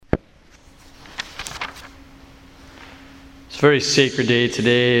Very sacred day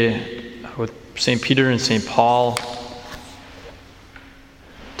today with St. Peter and St. Paul.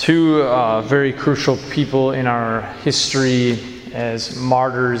 Two very crucial people in our history as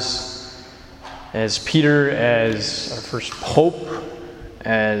martyrs, as Peter as our first pope,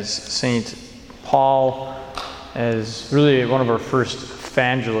 as St. Paul as really one of our first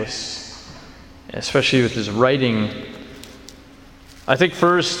evangelists, especially with his writing. I think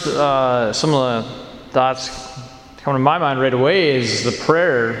first some of the thoughts coming to my mind right away is the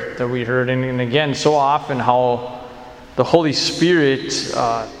prayer that we heard, and again, so often how the Holy Spirit,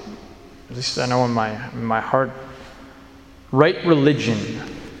 at least I know in my heart, right religion.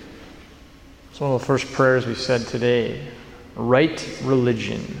 It's one of the first prayers we said today, right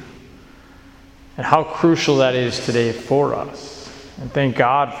religion, and how crucial that is today for us. And thank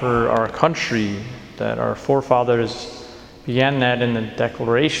God for our country, that our forefathers began that in the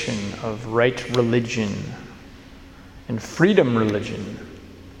declaration of right religion and freedom religion.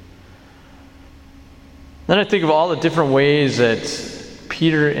 Then I think of all the different ways that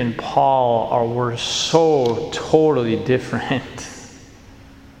Peter and Paul were so totally different.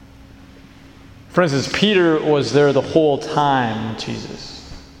 For instance, Peter was there the whole time, Jesus,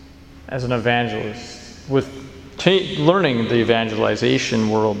 as an evangelist, with learning the evangelization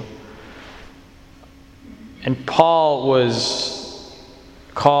world. And Paul was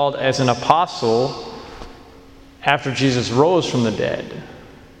called as an apostle after Jesus rose from the dead,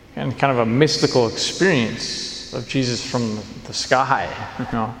 and kind of a mystical experience of Jesus from the sky.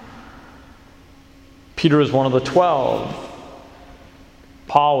 Peter was one of the 12.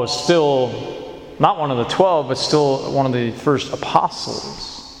 Paul was still not one of the 12, but still one of the first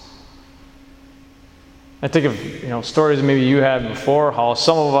apostles. I think of stories maybe you had before, how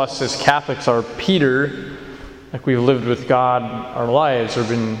some of us as Catholics are Peter, like we've lived with God our lives, or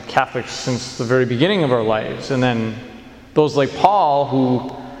been Catholics since the very beginning of our lives. And then those like Paul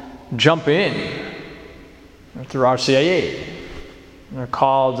who jump in through RCIA. And they're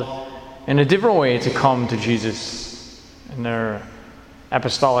called in a different way to come to Jesus in their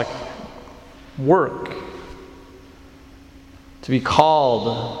apostolic work. To be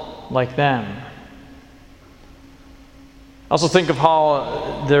called like them. I also think of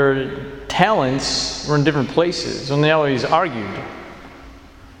how their talents were in different places, and they always argued.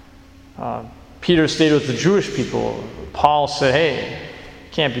 Peter stayed with the Jewish people. Paul said, hey,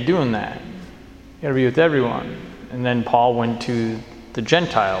 you can't be doing that. You got to be with everyone. And then Paul went to the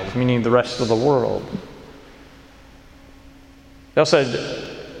Gentiles, meaning the rest of the world. They also had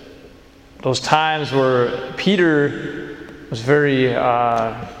those times where Peter was very,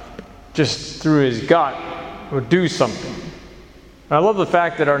 just through his gut, would do something. I love the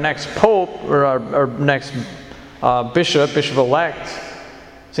fact that our next pope, or our next bishop-elect,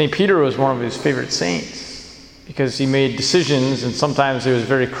 St. Peter was one of his favorite saints, because he made decisions, and sometimes it was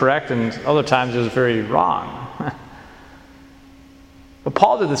very correct, and other times it was very wrong. But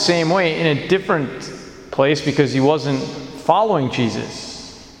Paul did the same way in a different place, because he wasn't following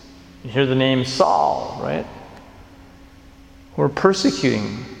Jesus. You hear the name Saul, right? Who were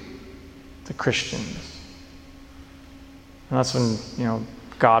persecuting the Christians. And that's when,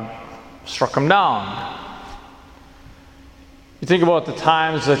 God struck them down. You think about the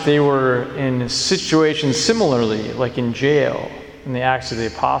times that they were in situations similarly, like in jail, in the Acts of the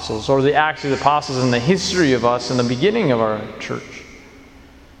Apostles, or the Acts of the Apostles in the history of us in the beginning of our church.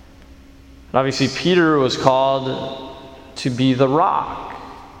 And obviously, Peter was called to be the rock.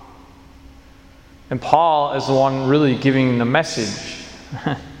 And Paul is the one really giving the message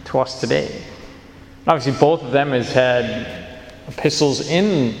to us today. Obviously, both of them has had epistles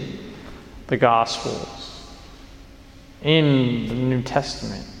in the Gospels, in the New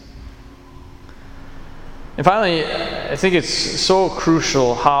Testament. And finally, I think it's so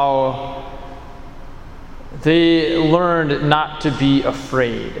crucial how they learned not to be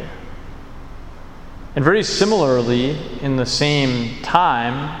afraid. And very similarly, in the same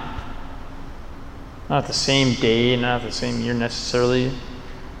time, not the same day, not the same year necessarily,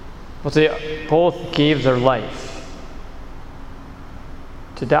 but they both gave their life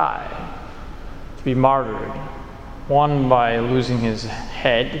to die, to be martyred. One by losing his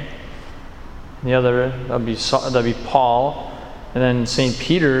head, and the other, that'd be Paul, and then St.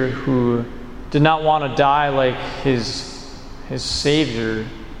 Peter, who did not want to die like his Savior,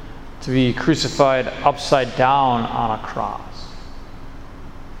 to be crucified upside down on a cross.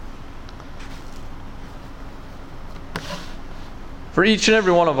 For each and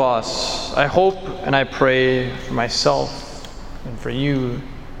every one of us, I hope and I pray for myself and for you,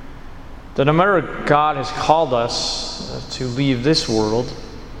 that no matter God has called us to leave this world,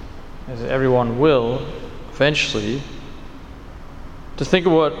 as everyone will eventually, to think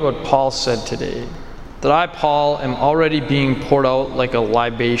of what Paul said today, that I, Paul, am already being poured out like a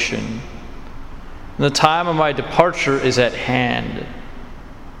libation, and the time of my departure is at hand.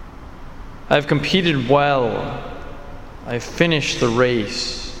 I have competed well. I have finished the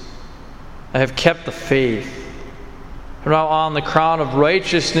race. I have kept the faith. From now on, the crown of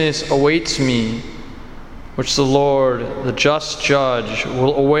righteousness awaits me, which the Lord, the just judge,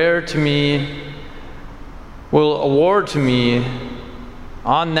 will award to me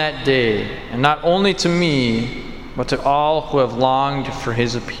on that day, and not only to me, but to all who have longed for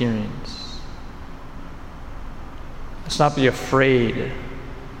his appearance. Let's not be afraid,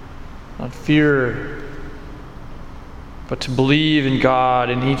 not fear, but to believe in God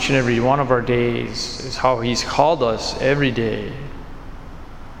in each and every one of our days is how he's called us every day.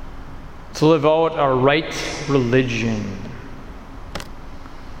 To live out our right religion.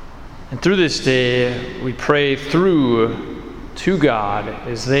 And through this day, we pray through to God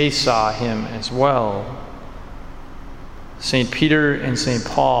as they saw him as well. St. Peter and St.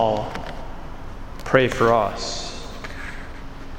 Paul, pray for us.